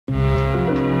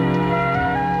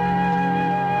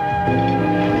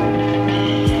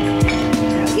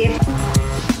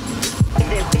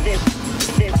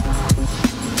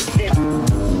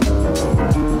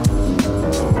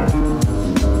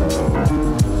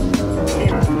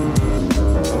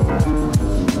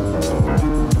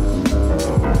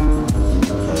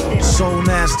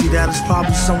it's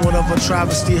probably somewhat of a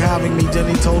travesty having me.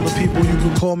 Then he told the people, you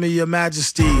can call me your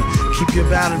majesty. Keep your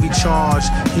battery charged,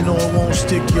 you know it won't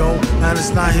stick, yo. And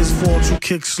it's not his fault you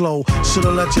kick slow.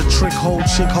 Should've let your trick hold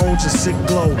your sick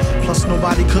glow. Plus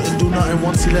nobody couldn't do nothing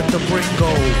once he let the brick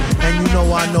go. And you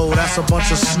know I know that's a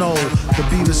bunch of snow. The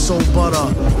beat is so butter.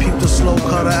 Peep the slow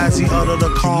cutter as he utter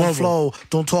the calm flow.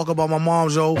 Don't talk about my mom,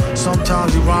 yo.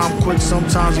 Sometimes he rhyme quick,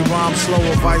 sometimes he rhyme slow,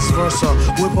 or vice versa.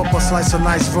 Whip up a slice of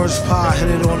nice verse pie, hit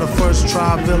it on the first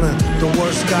try. Villain, the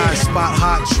worst guy. Spot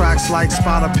hot tracks like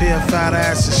spot a pair of fat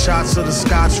asses. Shots of the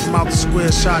scotch from out the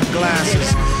square shot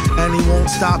glasses. And he won't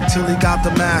stop till he got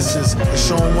the masses. And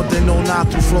show them what they know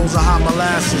not through flows of hot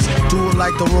molasses. Do it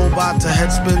like the robot to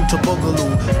headspin to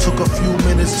boogaloo. Took a few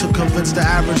minutes to convince the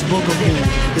average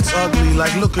boogaboo. It's ugly,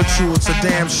 like look at you, it's a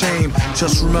damn shame.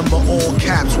 Just remember all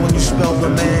caps when you spell the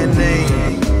man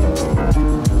name.